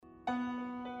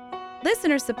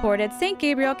Listener-supported St.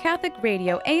 Gabriel Catholic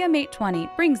Radio AM 820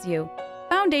 brings you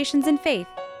Foundations in Faith.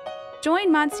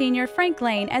 Join Monsignor Frank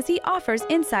Lane as he offers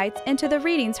insights into the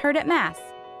readings heard at Mass.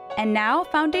 And now,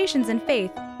 Foundations in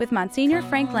Faith with Monsignor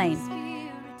Frank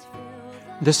Lane.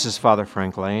 This is Father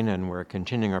Frank Lane, and we're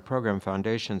continuing our program,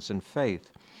 Foundations in Faith.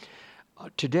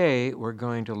 Today, we're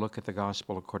going to look at the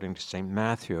Gospel according to St.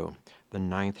 Matthew, the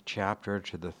 9th chapter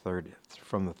to the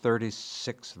from the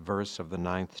 36th verse of the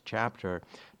 9th chapter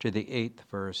to the 8th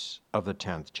verse of the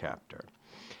 10th chapter.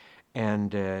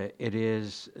 And it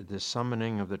is the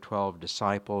summoning of the 12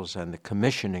 disciples and the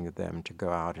commissioning of them to go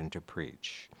out and to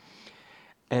preach.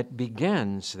 It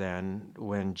begins then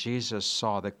when Jesus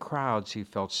saw the crowds, he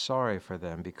felt sorry for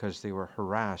them because they were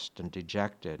harassed and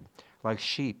dejected, like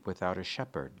sheep without a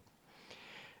shepherd.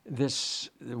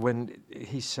 When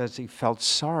he says he felt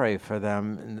sorry for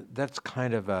them, that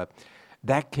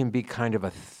can be kind of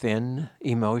a thin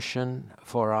emotion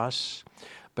for us,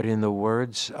 but in the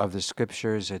words of the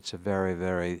Scriptures, it's a very,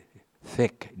 very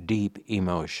thick, deep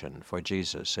emotion for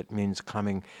Jesus. It means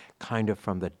coming kind of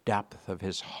from the depth of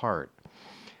his heart.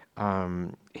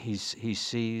 He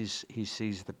sees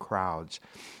the crowds,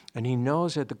 and he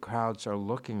knows that the crowds are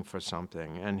looking for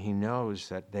something, and he knows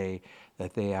that they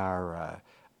are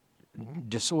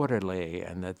disorderly,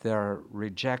 and that they're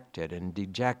rejected and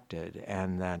dejected,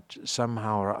 and that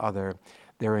somehow or other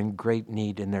they're in great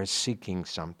need and they're seeking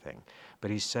something.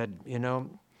 But he said,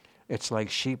 it's like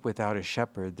sheep without a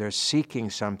shepherd. They're seeking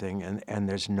something, and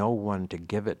there's no one to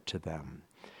give it to them.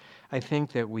 I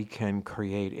think that we can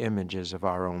create images of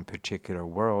our own particular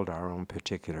world, our own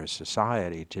particular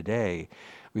society today.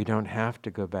 We don't have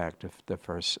to go back to the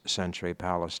first century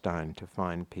Palestine to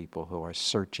find people who are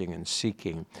searching and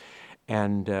seeking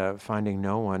and finding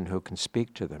no one who can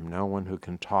speak to them, no one who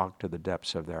can talk to the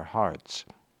depths of their hearts,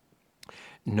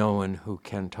 no one who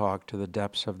can talk to the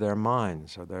depths of their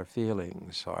minds or their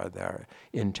feelings or their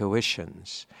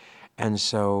intuitions. And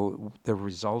so the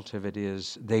result of it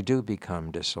is they do become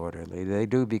disorderly. They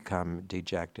do become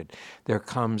dejected. There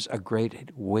comes a great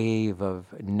wave of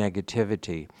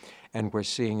negativity. And we're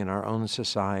seeing in our own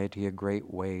society a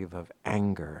great wave of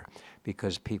anger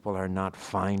because people are not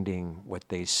finding what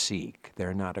they seek.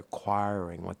 They're not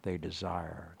acquiring what they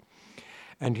desire.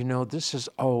 And this has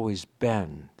always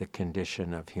been the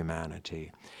condition of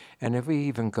humanity. And if we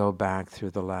even go back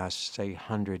through the last, say,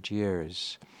 100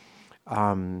 years,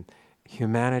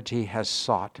 humanity has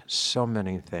sought so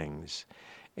many things.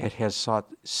 It has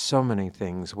sought so many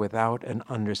things without an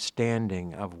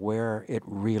understanding of where it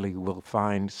really will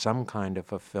find some kind of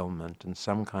fulfillment and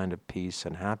some kind of peace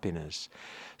and happiness.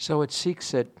 So it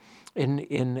seeks it in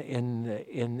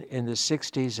the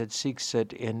 60s. It seeks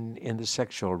it in the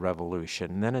sexual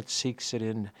revolution. And then it seeks it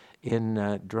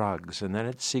in drugs, and then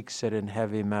it seeks it in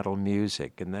heavy metal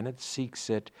music, and then it seeks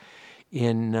it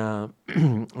in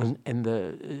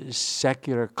the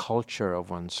secular culture of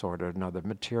one sort or another,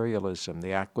 materialism,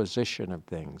 the acquisition of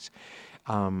things,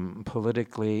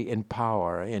 politically in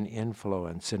power, in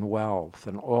influence, in wealth,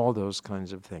 and all those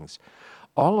kinds of things.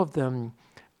 All of them,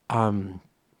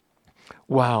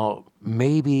 while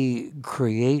maybe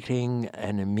creating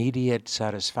an immediate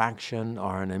satisfaction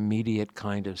or an immediate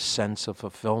kind of sense of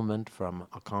fulfillment from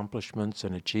accomplishments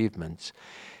and achievements,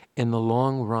 in the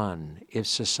long run, if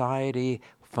society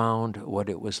found what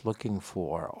it was looking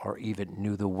for or even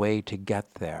knew the way to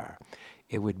get there,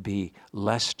 it would be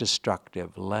less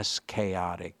destructive, less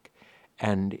chaotic,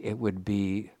 and it would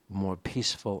be more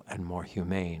peaceful and more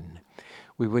humane.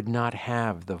 We would not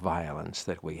have the violence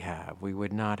that we have. We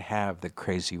would not have the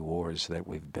crazy wars that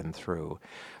we've been through. A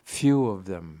few of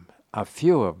them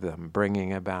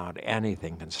bringing about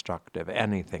anything constructive,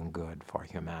 anything good for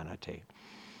humanity.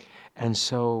 And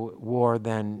so war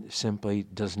then simply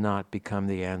does not become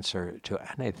the answer to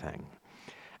anything.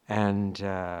 And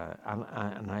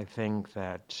I think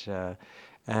that,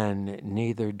 and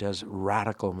neither does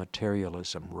radical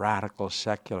materialism, radical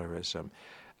secularism.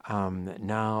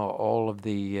 Now all of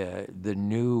the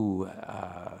new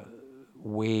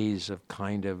ways of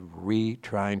kind of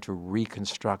trying to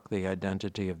reconstruct the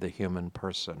identity of the human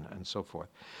person and so forth.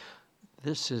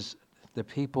 The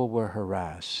people were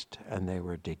harassed and they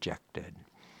were dejected.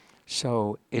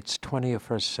 So it's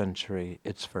 21st century,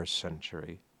 it's first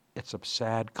century. It's a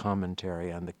sad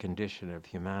commentary on the condition of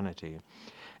humanity.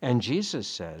 And Jesus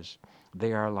says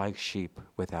they are like sheep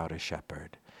without a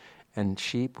shepherd. And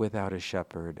sheep without a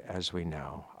shepherd, as we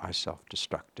know, are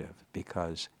self-destructive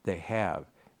because they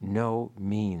have no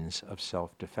means of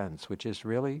self-defense, which is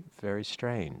really very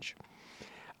strange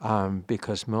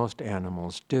because most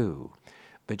animals do.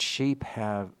 But sheep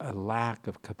have a lack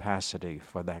of capacity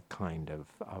for that kind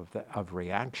of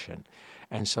reaction.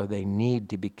 And so they need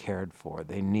to be cared for.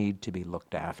 They need to be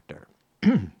looked after.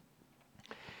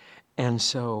 And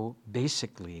so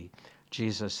basically,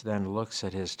 Jesus then looks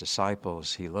at his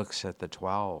disciples. He looks at the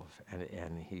 12,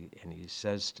 and he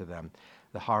says to them,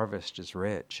 the harvest is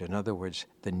rich. In other words,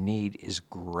 the need is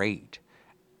great.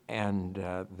 And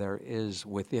there is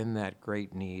within that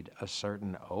great need a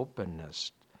certain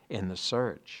openness in the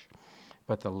search,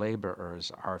 but the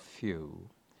laborers are few.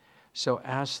 So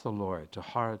ask the Lord to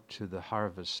the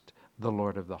harvest, the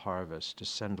Lord of the harvest, to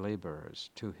send laborers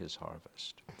to his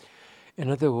harvest. In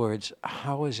other words,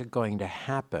 how is it going to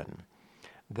happen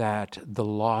that the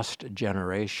lost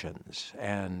generations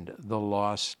and the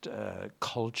lost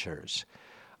cultures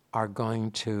are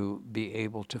going to be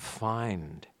able to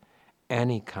find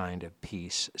any kind of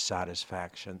peace,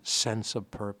 satisfaction, sense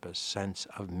of purpose, sense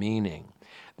of meaning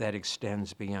that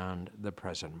extends beyond the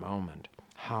present moment?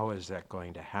 How is that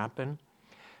going to happen?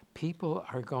 People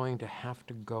are going to have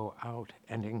to go out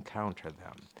and encounter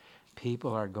them.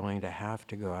 People are going to have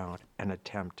to go out and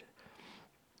attempt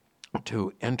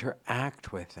to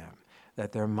interact with them,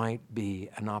 that there might be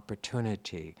an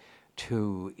opportunity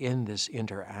to, in this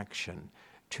interaction,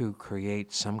 to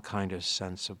create some kind of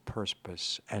sense of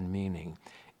purpose and meaning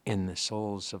in the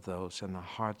souls of those, in the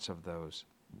hearts of those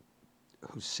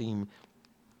who seem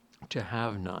to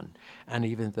have none, and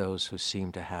even those who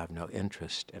seem to have no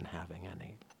interest in having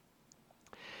any.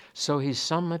 So he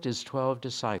summoned his 12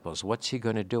 disciples. What's he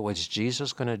going to do? What's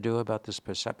Jesus going to do about this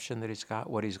perception that he's got?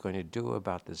 What he's going to do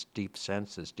about this deep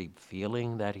sense, this deep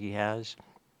feeling that he has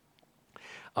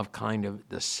of kind of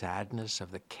the sadness,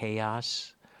 of the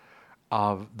chaos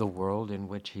of the world in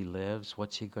which he lives?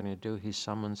 What's he going to do? He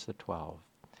summons the 12.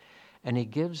 And he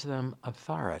gives them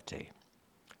authority.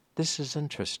 This is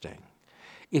interesting.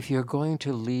 If you're going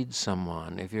to lead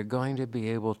someone, if you're going to be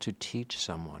able to teach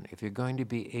someone, if you're going to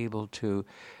be able to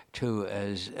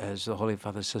as the Holy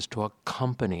Father says, to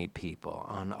accompany people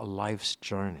on a life's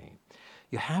journey,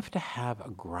 you have to have a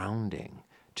grounding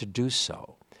to do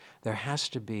so. There has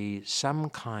to be some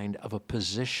kind of a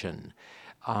position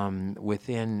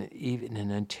within, even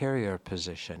an interior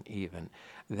position even,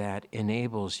 that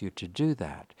enables you to do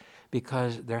that,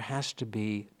 because there has to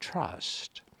be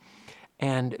trust.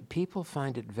 And people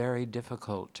find it very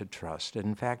difficult to trust.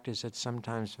 In fact, it's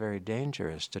sometimes very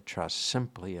dangerous to trust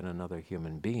simply in another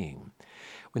human being.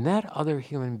 When that other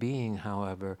human being,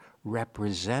 however,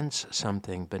 represents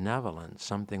something benevolent,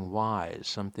 something wise,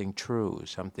 something true,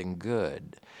 something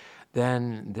good,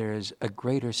 then there's a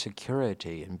greater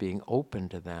security in being open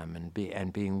to them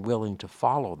and being willing to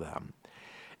follow them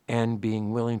and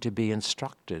being willing to be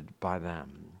instructed by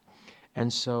them.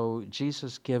 And so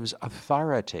Jesus gives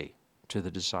authority to the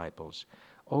disciples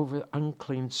over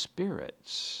unclean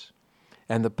spirits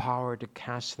and the power to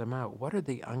cast them out. What are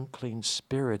the unclean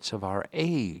spirits of our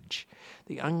age?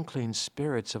 The unclean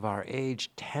spirits of our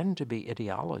age tend to be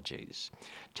ideologies,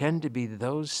 tend to be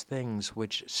those things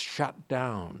which shut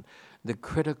down the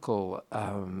critical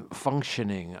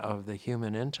functioning of the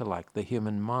human intellect, the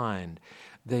human mind,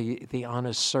 the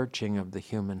honest searching of the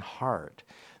human heart,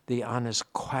 the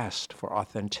honest quest for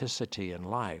authenticity in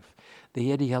life.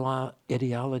 The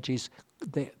ideologies,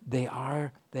 they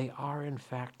are in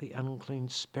fact the unclean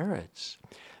spirits.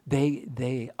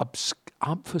 They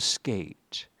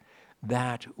obfuscate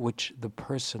that which the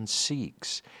person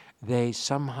seeks. They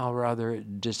somehow or other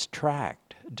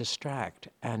distract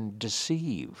and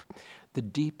deceive the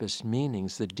deepest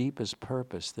meanings, the deepest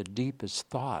purpose, the deepest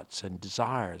thoughts and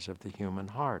desires of the human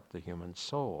heart, the human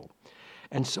soul.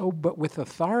 And so, but with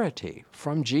authority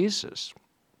from Jesus,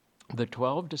 the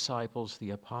 12 disciples,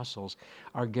 the apostles,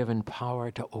 are given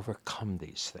power to overcome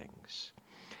these things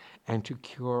and to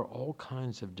cure all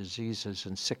kinds of diseases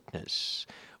and sickness.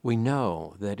 We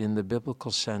know that in the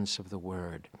biblical sense of the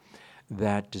word,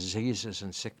 that diseases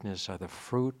and sickness are the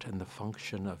fruit and the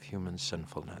function of human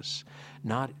sinfulness.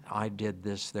 Not, I did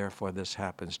this, therefore this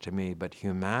happens to me, but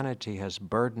humanity has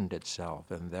burdened itself,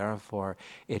 and therefore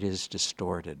it is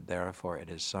distorted. Therefore it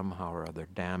is somehow or other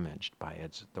damaged by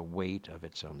the weight of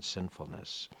its own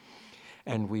sinfulness.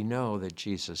 And we know that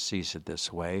Jesus sees it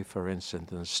this way, for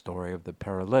instance, in the story of the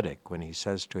paralytic, when he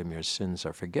says to him, your sins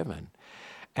are forgiven.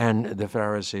 And the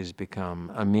Pharisees become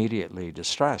immediately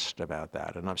distressed about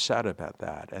that and upset about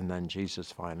that. And then Jesus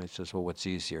finally says, well, what's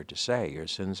easier to say? Your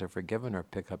sins are forgiven, or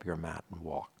pick up your mat and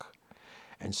walk?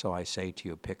 And so I say to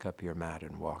you, pick up your mat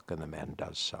and walk, and the man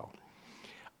does so.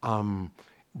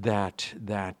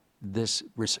 That this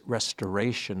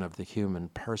restoration of the human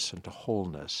person to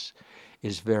wholeness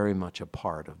is very much a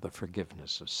part of the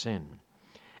forgiveness of sin.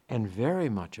 and very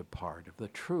much a part of the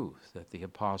truth that the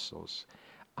apostles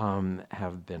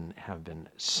have been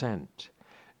sent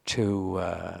to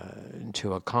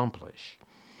accomplish.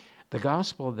 The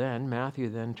gospel then, Matthew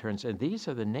then turns, and these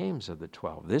are the names of the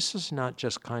 12. This is not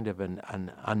just kind of an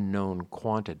unknown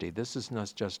quantity. This is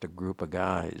not just a group of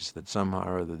guys that somehow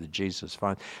or other that Jesus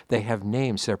finds. They have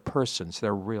names. They're persons.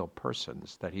 They're real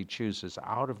persons that he chooses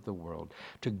out of the world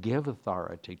to give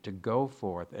authority, to go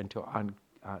forth and to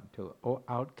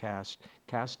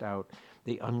cast out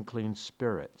the unclean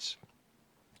spirits.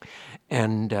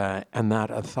 And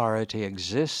that authority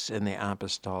exists in the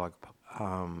apostolic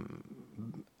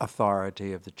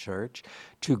authority of the church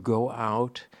to go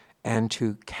out and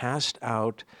to cast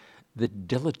out the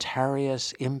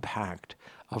deleterious impact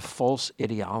of false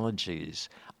ideologies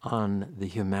on the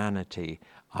humanity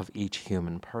of each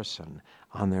human person,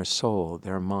 on their soul,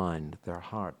 their mind, their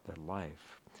heart, their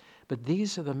life. But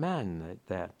these are the men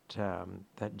that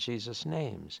Jesus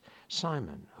names.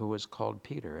 Simon, who was called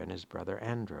Peter, and his brother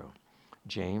Andrew.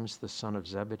 James, the son of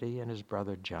Zebedee, and his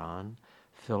brother John.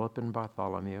 Philip and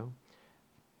Bartholomew.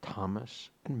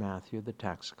 Thomas and Matthew, the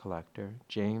tax collector.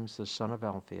 James, the son of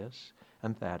Alphaeus,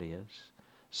 and Thaddeus.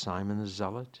 Simon the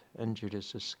Zealot, and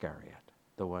Judas Iscariot,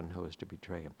 the one who was to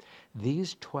betray him.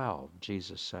 These 12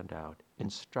 Jesus sent out,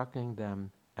 instructing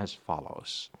them as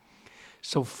follows.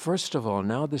 So first of all,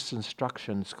 now this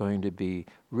instruction is going to be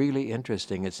really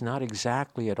interesting. It's not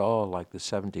exactly at all like the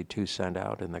 72 sent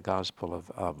out in the Gospel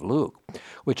of Luke,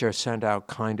 which are sent out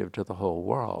kind of to the whole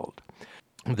world.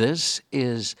 This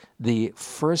is the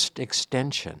first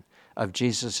extension of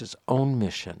Jesus' own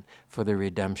mission for the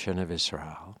redemption of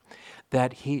Israel.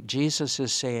 That Jesus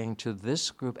is saying to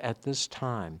this group at this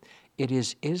time, it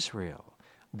is Israel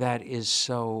that is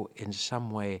so in some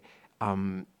way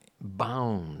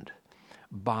bound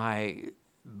by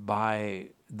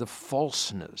the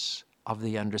falseness of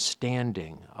the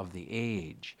understanding of the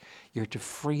age. You're to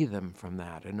free them from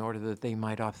that in order that they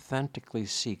might authentically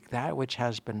seek that which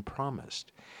has been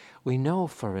promised. We know,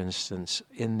 for instance,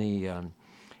 in the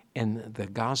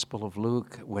Gospel of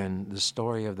Luke, when the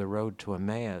story of the road to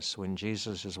Emmaus, when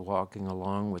Jesus is walking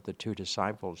along with the two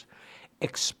disciples,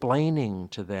 explaining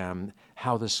to them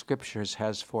how the Scriptures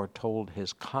has foretold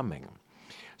his coming.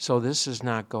 So this is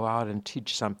not go out and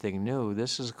teach something new.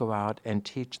 This is go out and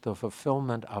teach the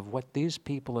fulfillment of what these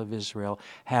people of Israel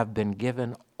have been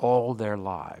given all their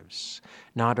lives,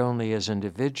 not only as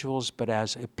individuals, but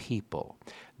as a people.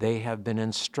 They have been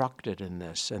instructed in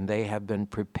this, and they have been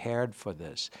prepared for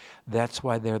this. That's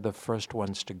why they're the first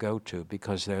ones to go to,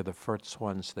 because they're the first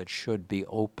ones that should be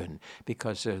open,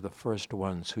 because they're the first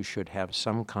ones who should have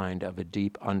some kind of a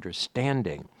deep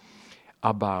understanding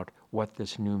about what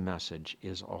this new message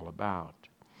is all about.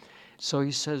 So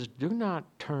he says, do not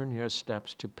turn your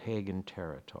steps to pagan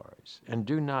territories, and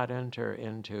do not enter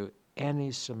into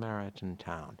any Samaritan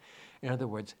town. In other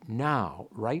words, now,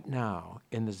 right now,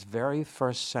 in this very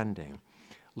first sending,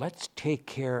 let's take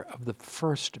care of the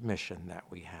first mission that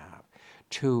we have,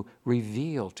 to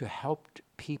reveal, to help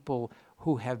people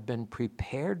who have been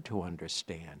prepared to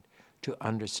understand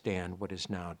what is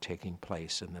now taking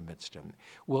place in the midst of them.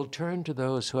 We'll turn to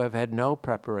those who have had no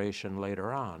preparation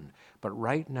later on, but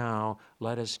right now,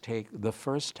 let us take the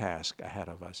first task ahead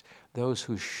of us, those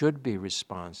who should be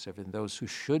responsive and those who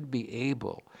should be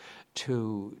able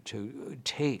to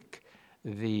take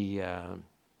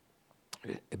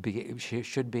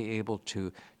should be able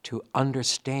to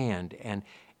understand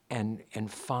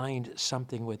and find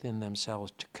something within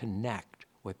themselves to connect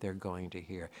what they're going to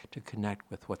hear, to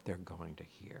connect with what they're going to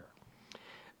hear.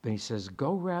 But he says,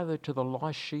 go rather to the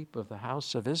lost sheep of the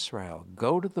house of Israel.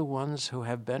 Go to the ones who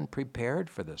have been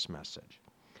prepared for this message.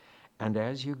 And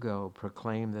as you go,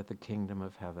 proclaim that the kingdom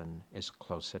of heaven is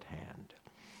close at hand.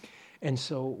 And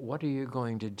so what are you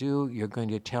going to do? You're going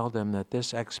to tell them that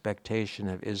this expectation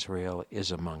of Israel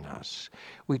is among us.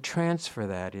 We transfer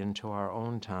that into our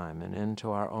own time and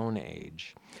into our own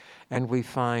age. And we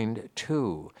find,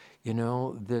 too,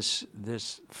 this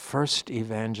first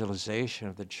evangelization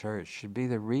of the church should be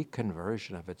the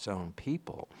reconversion of its own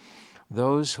people,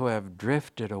 those who have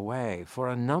drifted away for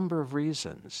a number of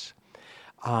reasons.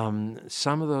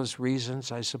 Some of those reasons,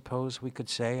 I suppose we could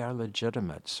say, are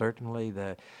legitimate. Certainly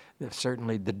the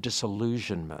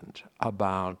disillusionment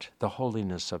about the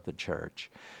holiness of the church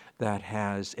that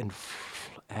has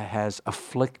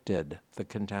afflicted the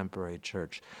contemporary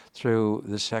church through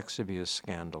the sex abuse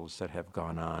scandals that have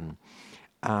gone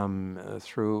on,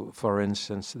 through, for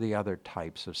instance, the other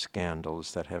types of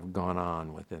scandals that have gone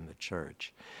on within the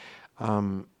church.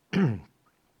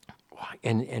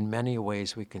 In many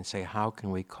ways, we can say, how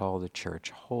can we call the church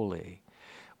holy?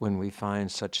 when we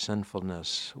find such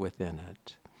sinfulness within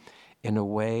it. In a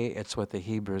way, it's what the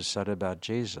Hebrews said about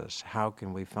Jesus. How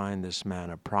can we find this man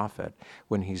a prophet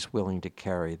when he's willing to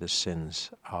carry the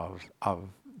sins of all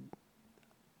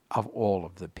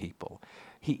of the people?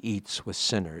 He eats with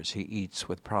sinners, he eats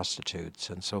with prostitutes,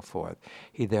 and so forth.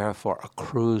 He therefore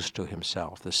accrues to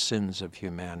himself the sins of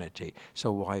humanity.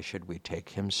 So why should we take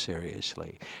him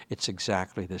seriously? It's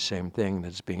exactly the same thing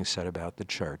that's being said about the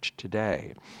church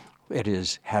today. It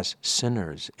has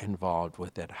sinners involved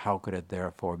with it. How could it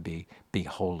therefore be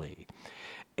holy?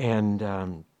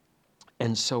 And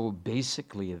so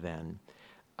basically then,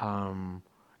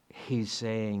 he's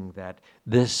saying that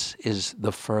this is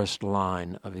the first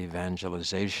line of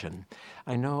evangelization.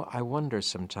 I wonder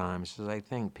sometimes, as I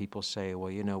think people say,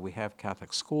 well, we have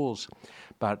Catholic schools,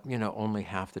 but, only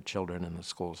half the children in the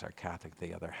schools are Catholic,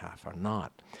 the other half are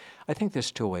not. I think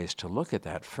there's two ways to look at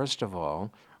that. First of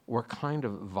all, we're kind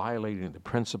of violating the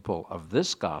principle of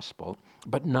this gospel,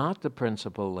 but not the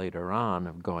principle later on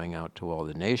of going out to all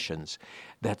the nations.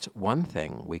 That's one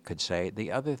thing we could say.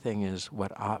 The other thing is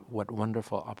what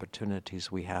wonderful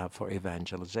opportunities we have for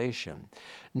evangelization.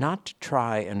 Not to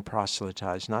try and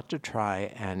proselytize, not to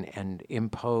try and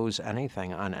impose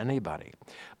anything on anybody,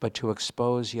 but to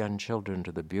expose young children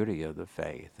to the beauty of the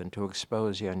faith and to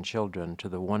expose young children to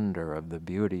the wonder of the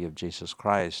beauty of Jesus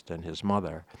Christ and his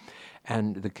mother,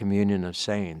 and the communion of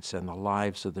saints, and the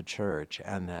lives of the church,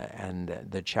 and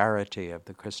the charity of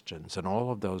the Christians, and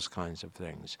all of those kinds of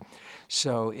things.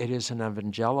 So it is an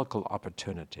evangelical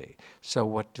opportunity. So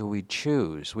what do we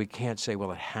choose? We can't say,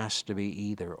 well, it has to be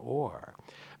either or,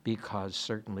 because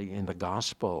certainly in the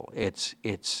gospel, it's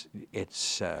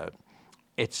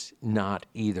not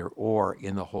either or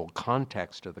in the whole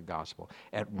context of the gospel.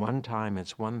 At one time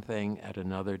it's one thing, at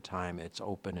another time it's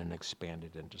open and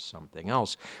expanded into something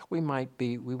else. We might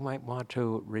want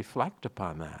to reflect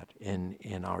upon that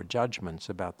in our judgments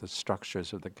about the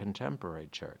structures of the contemporary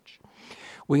church.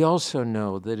 We also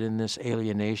know that in this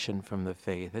alienation from the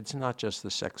faith, it's not just the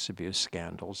sex abuse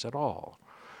scandals at all.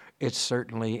 It's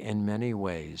certainly in many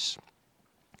ways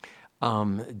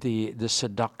the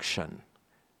seduction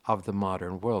of the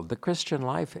modern world. The Christian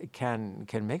life can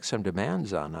make some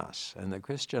demands on us, and the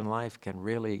Christian life can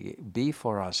really be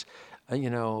for us,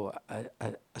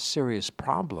 a serious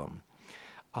problem.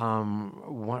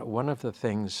 One of the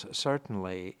things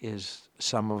certainly is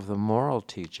some of the moral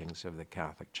teachings of the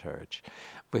Catholic Church.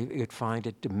 We'd find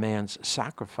it demands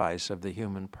sacrifice of the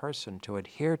human person to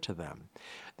adhere to them.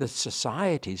 The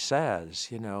society says,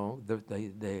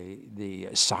 the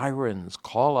sirens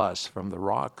call us from the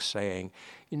rocks saying,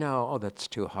 oh, that's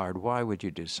too hard. Why would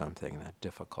you do something that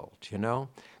difficult?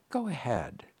 Go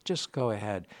ahead. Just go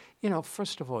ahead.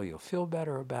 First of all, you'll feel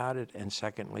better about it, and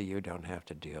secondly, you don't have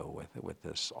to deal with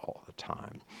this all the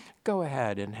time. Go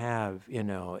ahead and have,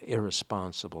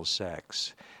 irresponsible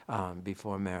sex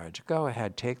before marriage. Go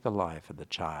ahead, take the life of the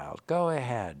child. Go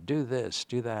ahead, do this,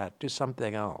 do that, do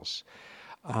something else.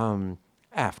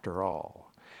 After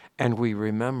all. And we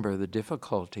remember the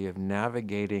difficulty of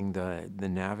navigating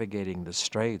the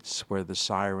straits where the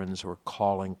sirens were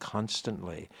calling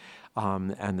constantly,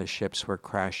 and the ships were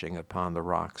crashing upon the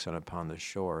rocks and upon the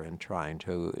shore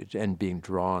and being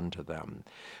drawn to them.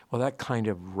 Well, that kind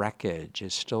of wreckage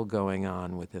is still going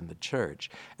on within the church.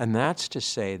 And that's to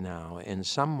say now, in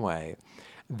some way,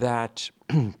 that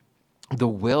the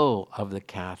will of the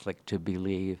Catholic to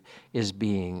believe is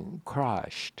being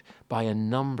crushed by a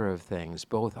number of things,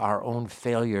 both our own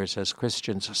failures as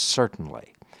Christians,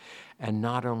 certainly. And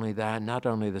not only that, not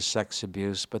only the sex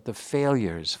abuse, but the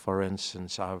failures, for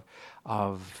instance, of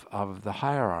the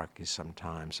hierarchy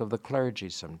sometimes, of the clergy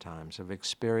sometimes, of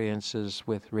experiences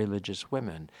with religious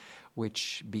women,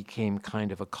 which became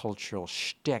kind of a cultural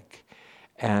shtick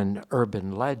and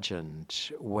urban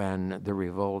legend when the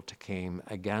revolt came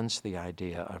against the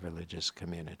idea of religious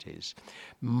communities.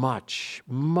 Much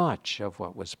of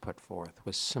what was put forth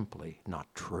was simply not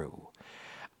true.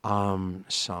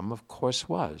 Some, of course,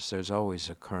 was. There's always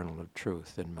a kernel of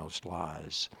truth in most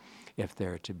lies, if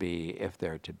they're to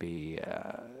be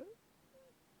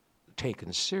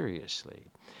taken seriously.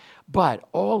 But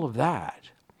all of that.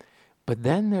 But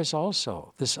then there's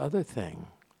also this other thing.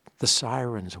 The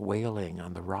sirens wailing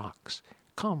on the rocks.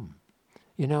 Come,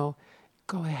 go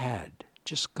ahead.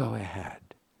 Just go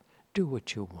ahead. Do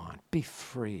what you want. Be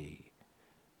free.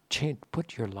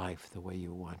 Put your life the way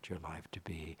you want your life to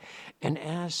be. And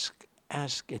ask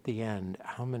at the end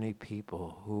how many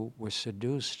people who were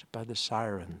seduced by the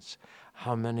sirens,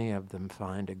 how many of them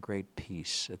find a great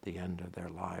peace at the end of their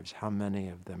lives? How many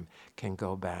of them can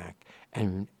go back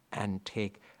and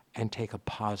take a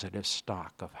positive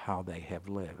stock of how they have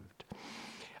lived?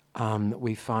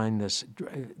 We find this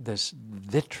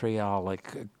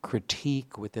vitriolic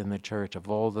critique within the church of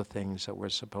all the things that we're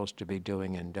supposed to be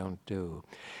doing and don't do.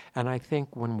 And I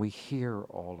think when we hear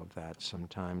all of that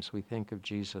sometimes, we think of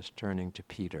Jesus turning to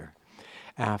Peter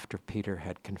after Peter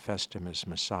had confessed him as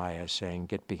Messiah, saying,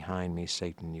 "Get behind me,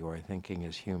 Satan, you are thinking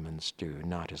as humans do,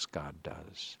 not as God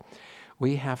does."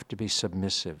 We have to be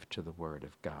submissive to the Word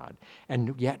of God,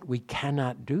 and yet we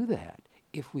cannot do that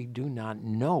if we do not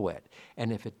know it,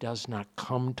 and if it does not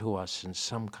come to us in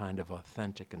some kind of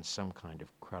authentic and some kind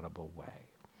of credible way.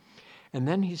 And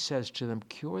then he says to them,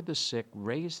 cure the sick,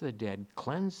 raise the dead,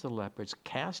 cleanse the lepers,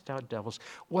 cast out devils.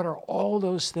 What are all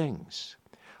those things?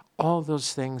 All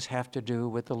those things have to do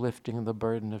with the lifting of the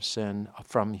burden of sin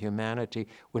from humanity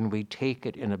when we take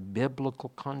it in a biblical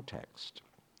context.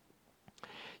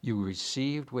 You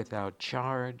received without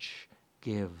charge,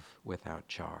 give without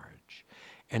charge.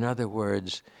 In other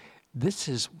words, this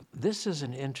is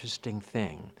an interesting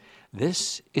thing.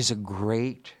 This is a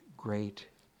great, great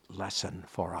lesson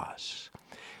for us.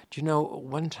 Do you know,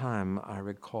 one time I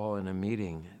recall in a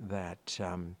meeting that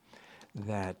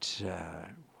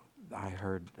I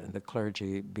heard the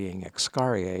clergy being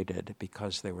excoriated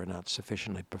because they were not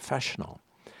sufficiently professional,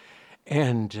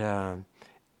 and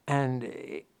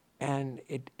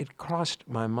it crossed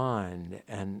my mind,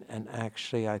 and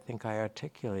actually I think I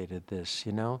articulated this.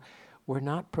 You know, we're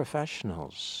not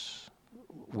professionals.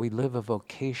 We live a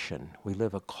vocation. We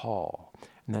live a call.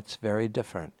 And that's very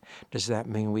different. Does that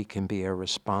mean we can be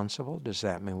irresponsible? Does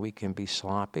that mean we can be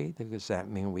sloppy? Does that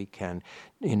mean we can,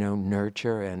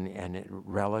 nurture and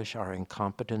relish our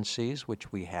incompetencies,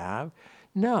 which we have?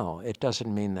 No, it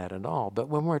doesn't mean that at all. But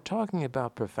when we're talking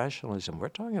about professionalism, we're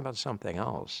talking about something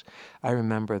else. I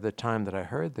remember the time that I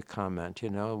heard the comment,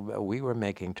 we were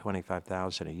making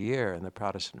 $25,000 a year, and the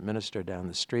Protestant minister down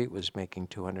the street was making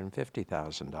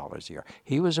 $250,000 a year.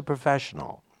 He was a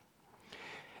professional.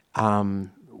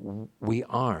 We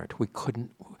aren't.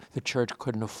 The church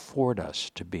couldn't afford us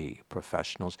to be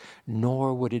professionals,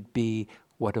 nor would it be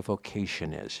what a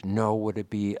vocation is, nor would it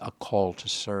be a call to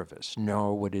service,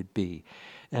 nor would it be.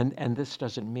 And this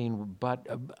doesn't mean, but,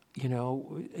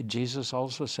 Jesus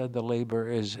also said the labor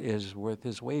is worth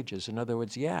his wages. In other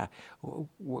words,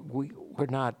 we're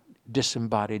not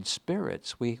disembodied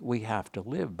spirits. We have to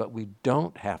live, but we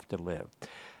don't have to live.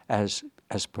 As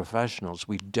professionals,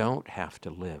 we don't have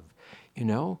to live,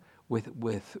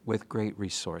 with great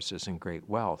resources and great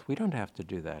wealth. We don't have to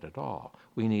do that at all.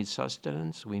 We need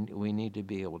sustenance. We need to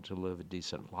be able to live a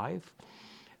decent life,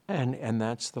 and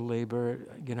that's the labor,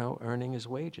 earning his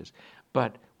wages.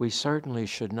 But we certainly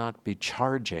should not be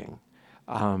charging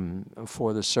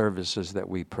for the services that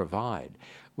we provide.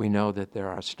 We know that there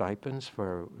are stipends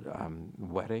for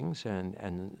weddings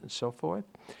and so forth.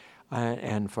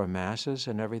 And for masses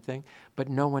and everything, but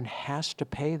no one has to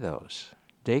pay those.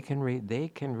 They can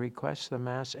request the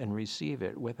mass and receive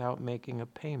it without making a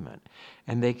payment,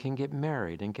 and they can get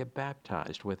married and get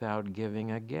baptized without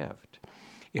giving a gift.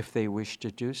 If they wish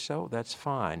to do so, that's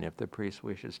fine. If the priest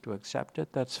wishes to accept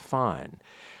it, that's fine.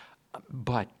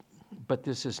 But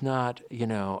this is not,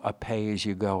 a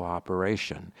pay-as-you-go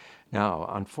operation. Now,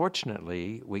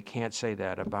 unfortunately, we can't say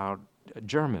that about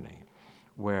Germany,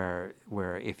 where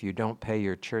if you don't pay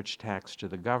your church tax to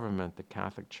the government, the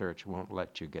Catholic Church won't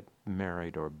let you get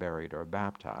married or buried or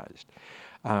baptized,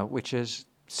 which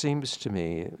seems to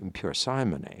me pure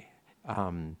simony.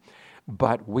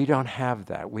 But we don't have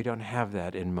that. We don't have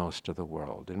that in most of the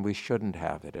world, and we shouldn't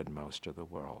have it in most of the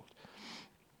world.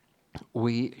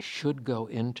 We should go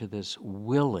into this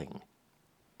willing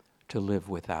to live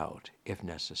without, if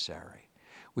necessary.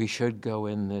 We should go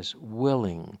in this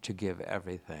willing to give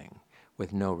everything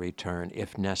with no return,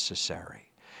 if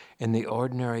necessary. In the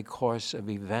ordinary course of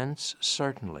events,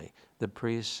 certainly, the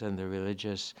priests and the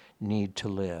religious need to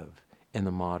live in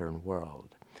the modern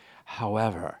world.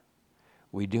 However,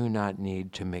 we do not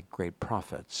need to make great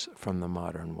profits from the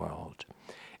modern world.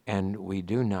 And we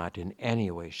do not in any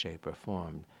way, shape, or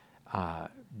form,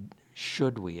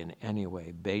 should we in any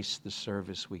way base the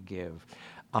service we give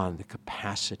on the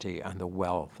capacity, on the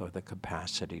wealth, or the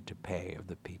capacity to pay of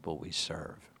the people we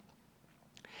serve.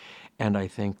 And I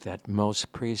think that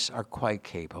most priests are quite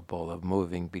capable of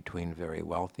moving between very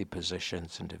wealthy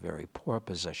positions into very poor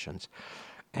positions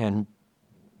and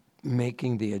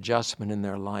making the adjustment in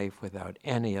their life without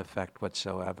any effect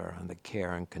whatsoever on the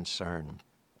care and concern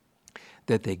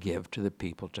that they give to the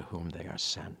people to whom they are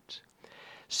sent.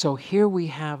 So here we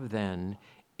have then,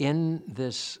 in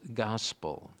this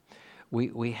gospel,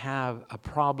 we have a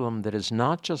problem that is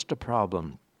not just a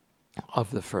problem of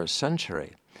the first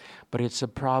century, But it's a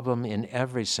problem in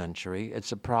every century.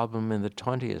 It's a problem in the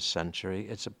 20th century.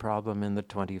 It's a problem in the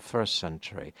 21st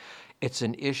century. It's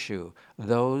an issue,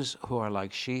 those who are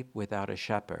like sheep without a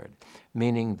shepherd,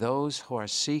 meaning those who are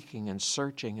seeking and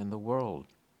searching in the world.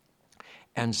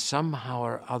 And somehow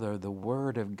or other, the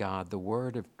Word of God, the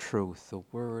Word of truth, the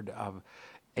Word of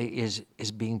is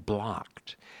being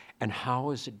blocked. And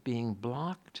how is it being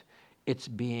blocked? It's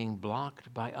being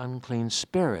blocked by unclean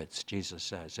spirits, Jesus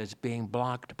says. It's being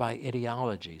blocked by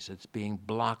ideologies. It's being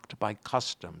blocked by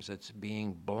customs. It's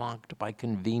being blocked by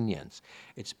convenience.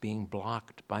 It's being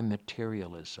blocked by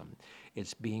materialism.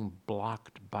 It's being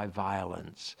blocked by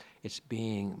violence. It's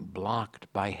being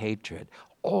blocked by hatred.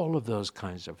 All of those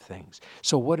kinds of things.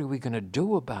 So what are we going to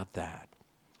do about that?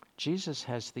 Jesus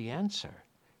has the answer.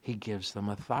 He gives them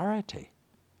authority.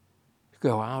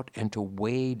 Go out and to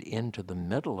wade into the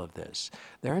middle of this.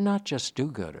 They're not just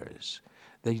do-gooders.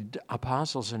 The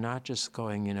apostles are not just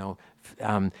going,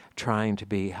 trying to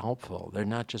be helpful. They're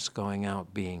not just going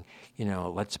out being,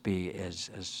 let's be,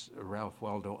 as Ralph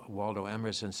Waldo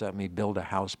Emerson said, build a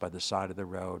house by the side of the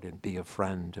road and be a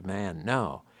friend to man.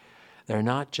 No, they're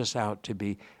not just out to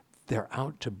be, they're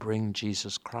out to bring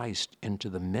Jesus Christ into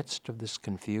the midst of this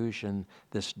confusion,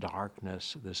 this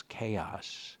darkness, this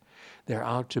chaos. They're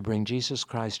out to bring Jesus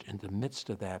Christ in the midst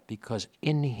of that because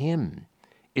in Him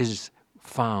is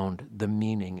found the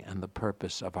meaning and the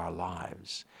purpose of our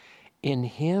lives. In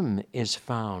Him is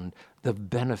found the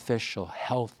beneficial,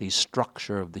 healthy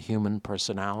structure of the human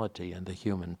personality and the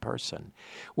human person.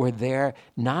 We're there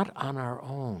not on our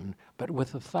own, but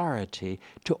with authority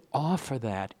to offer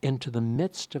that into the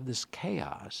midst of this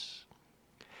chaos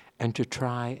and to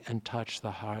try and touch the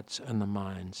hearts and the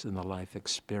minds and the life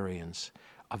experience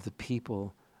of the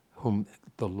people whom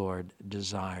the Lord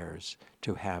desires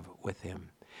to have with Him.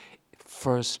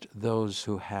 First, those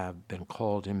who have been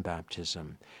called in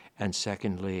baptism, and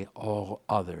secondly, all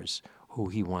others who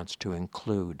He wants to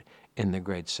include in the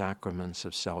great sacraments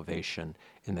of salvation,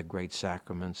 in the great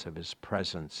sacraments of His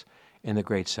presence, in the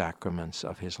great sacraments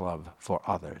of His love for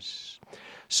others.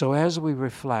 So as we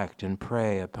reflect and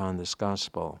pray upon this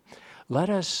gospel, let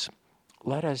us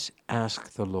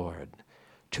ask the Lord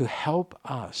to help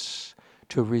us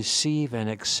to receive and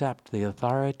accept the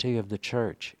authority of the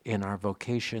church in our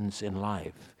vocations in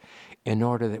life, in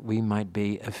order that we might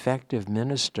be effective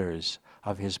ministers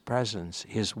of His presence,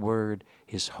 His word,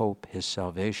 His hope, His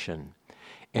salvation,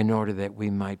 in order that we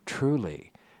might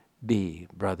truly be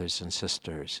brothers and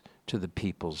sisters to the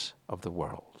peoples of the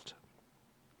world.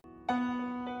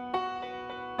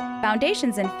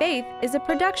 Foundations in Faith is a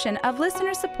production of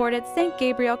listener-supported St.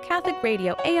 Gabriel Catholic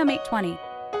Radio AM 820.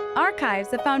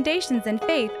 Archives of Foundations in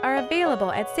Faith are available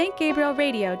at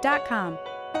stgabrielradio.com.